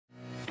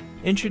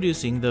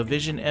Introducing the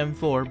Vision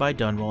M4 by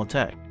Dunwell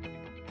Tech.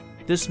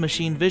 This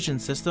machine vision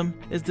system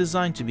is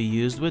designed to be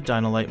used with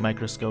Dino-Lite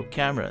microscope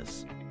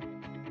cameras.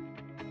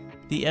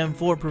 The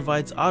M4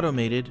 provides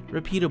automated,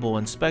 repeatable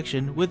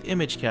inspection with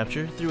image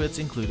capture through its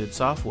included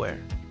software.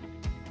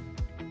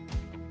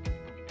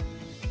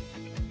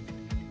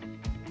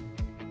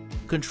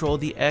 Control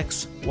the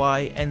X,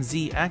 Y, and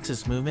Z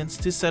axis movements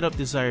to set up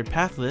desired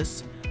path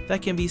lists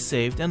that can be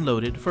saved and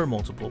loaded for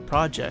multiple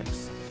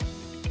projects.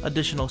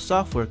 Additional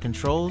software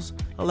controls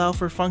allow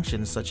for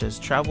functions such as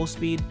travel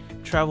speed,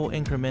 travel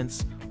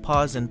increments,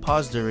 pause and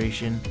pause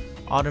duration,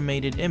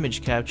 automated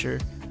image capture,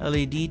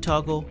 LED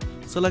toggle,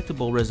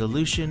 selectable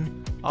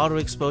resolution, auto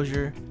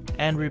exposure,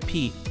 and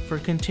repeat for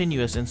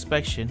continuous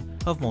inspection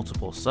of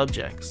multiple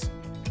subjects.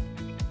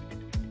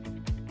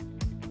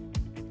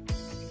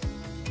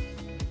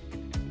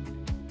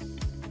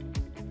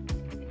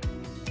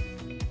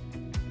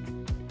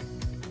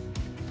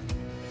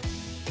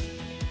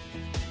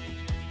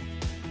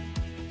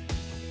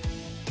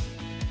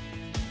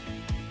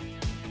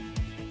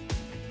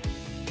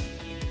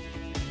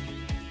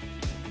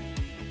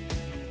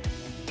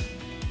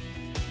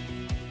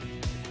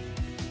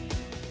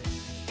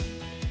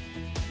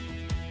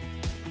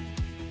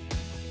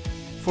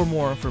 For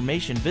more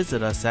information,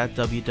 visit us at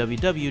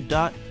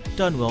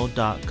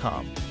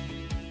www.dunwell.com.